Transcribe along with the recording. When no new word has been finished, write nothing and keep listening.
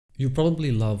You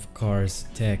probably love cars,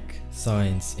 tech,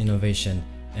 science, innovation,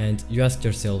 and you ask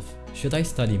yourself, should I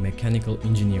study mechanical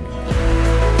engineering?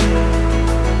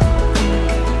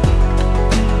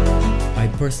 I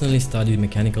personally studied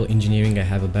mechanical engineering. I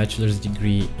have a bachelor's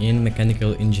degree in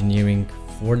mechanical engineering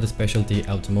for the specialty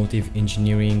automotive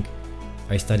engineering.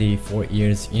 I studied 4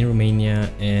 years in Romania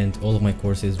and all of my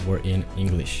courses were in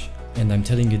English. And I'm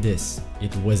telling you this,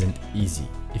 it wasn't easy.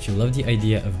 If you love the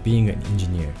idea of being an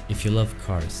engineer, if you love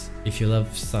cars, if you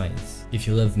love science, if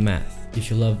you love math, if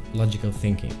you love logical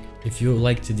thinking, if you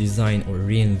like to design or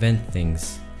reinvent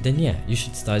things, then yeah, you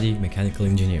should study mechanical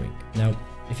engineering. Now,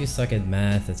 if you suck at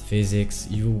math, at physics,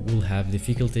 you will have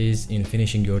difficulties in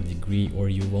finishing your degree, or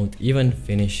you won't even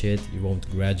finish it, you won't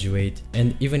graduate.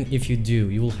 And even if you do,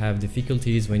 you will have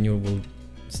difficulties when you will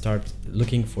start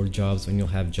looking for jobs, when you'll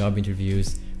have job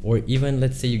interviews, or even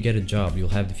let's say you get a job, you'll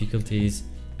have difficulties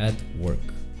at work.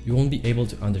 You won't be able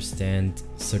to understand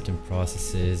certain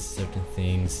processes, certain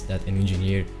things that an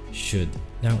engineer should.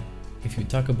 Now, if you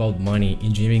talk about money,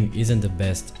 engineering isn't the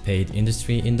best paid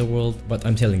industry in the world, but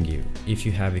I'm telling you, if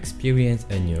you have experience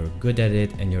and you're good at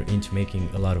it and you're into making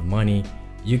a lot of money,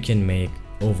 you can make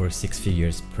over 6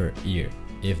 figures per year,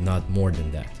 if not more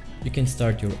than that. You can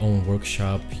start your own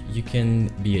workshop, you can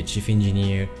be a chief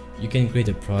engineer, you can create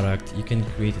a product, you can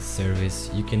create a service,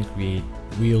 you can create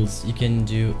wheels, you can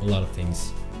do a lot of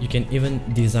things. You can even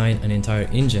design an entire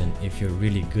engine if you're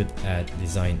really good at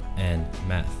design and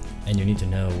math, and you need to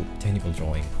know technical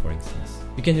drawing, for instance.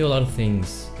 You can do a lot of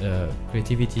things.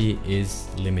 Creativity is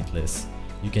limitless.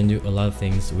 You can do a lot of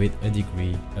things with a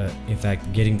degree. In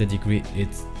fact, getting the degree,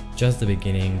 it's just the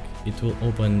beginning. It will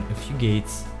open a few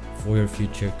gates for your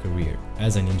future career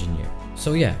as an engineer.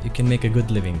 So yeah, you can make a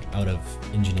good living out of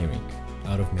engineering,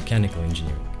 out of mechanical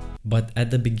engineering. But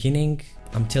at the beginning,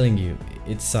 I'm telling you,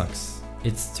 it sucks.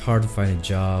 It's hard to find a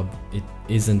job, it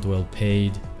isn't well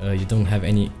paid, you don't have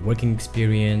any working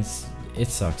experience, it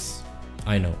sucks.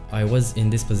 I know. I was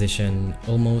in this position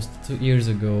almost 2 years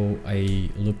ago. I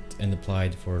looked and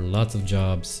applied for lots of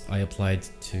jobs. I applied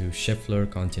to Schaeffler,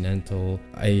 Continental.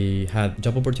 I had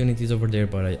job opportunities over there,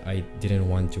 but I didn't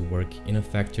want to work in a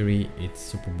factory. It's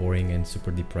super boring and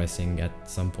super depressing at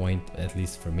some point, at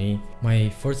least for me. My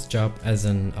first job as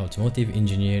an automotive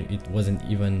engineer, it wasn't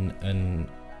even an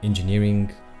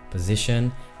engineering position.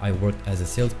 I worked as a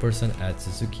salesperson at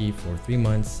Suzuki for 3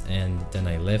 months and then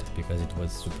I left because it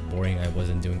was super boring. I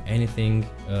wasn't doing anything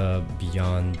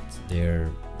beyond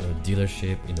their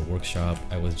dealership in the workshop.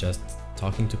 I was just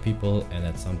talking to people, and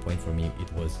at some point for me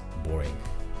it was boring.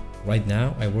 Right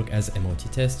now I work as an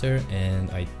MOT tester and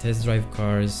I test drive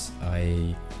cars,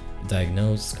 I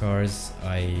diagnose cars,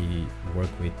 I work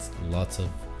with lots of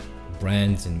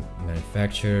brands and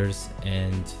manufacturers,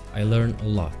 and I learn a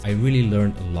lot. I really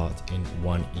learned a lot in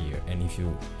 1 year. And if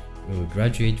you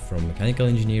graduate from mechanical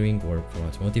engineering or from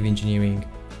automotive engineering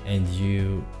and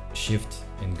you shift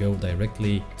and go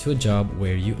directly to a job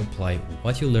where you apply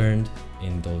what you learned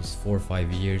in those 4 or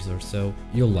 5 years or so,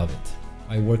 you'll love it.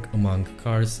 I work among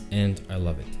cars and I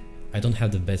love it. I don't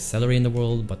have the best salary in the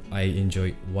world, but I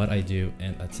enjoy what I do,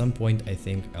 and at some point I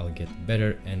think I'll get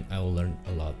better and I'll learn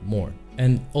a lot more.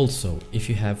 And also, if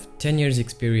you have 10 years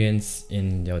experience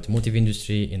in the automotive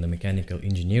industry, in the mechanical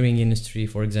engineering industry,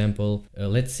 for example,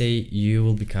 let's say you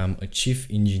will become a chief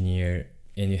engineer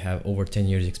and you have over 10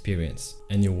 years experience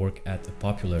and you work at a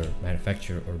popular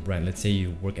manufacturer or brand. Let's say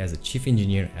you work as a chief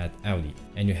engineer at Audi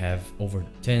and you have over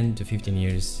 10 to 15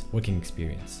 years working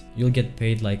experience. You'll get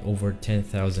paid like over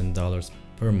 $10,000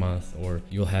 per month, or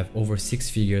you'll have over 6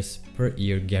 figures per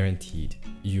year guaranteed.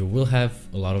 You will have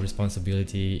a lot of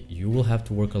responsibility, you will have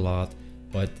to work a lot,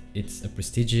 but it's a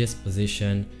prestigious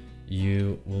position.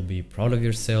 You will be proud of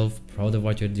yourself, proud of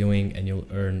what you're doing, and you'll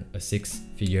earn a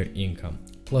 6-figure income.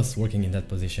 Plus, working in that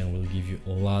position will give you a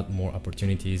lot more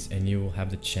opportunities and you will have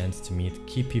the chance to meet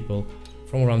key people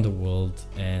from around the world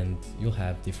and you'll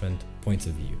have different points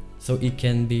of view. So it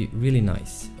can be really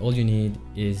nice. All you need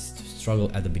is to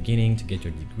struggle at the beginning to get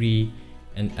your degree,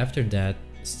 and after that,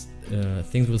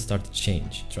 things will start to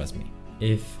change, trust me.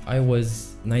 If I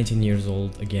was 19 years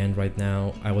old again right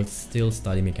now, I would still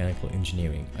study mechanical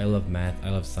engineering. I love math, I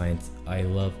love science, I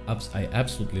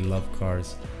absolutely love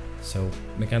cars. So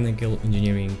mechanical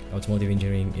engineering, automotive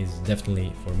engineering is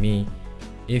definitely for me.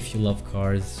 If you love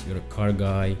cars, you're a car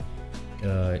guy,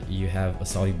 you have a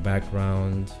solid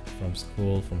background from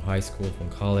school, from high school,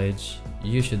 from college,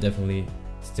 you should definitely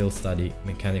still study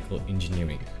mechanical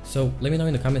engineering. So let me know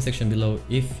in the comment section below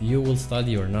if you will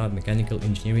study or not mechanical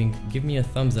engineering. Give me a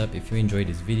thumbs up if you enjoyed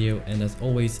this video, and as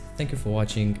always, thank you for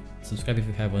watching. Subscribe if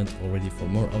you haven't already for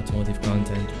more automotive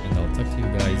content, and I'll talk to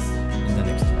you guys in the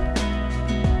next one.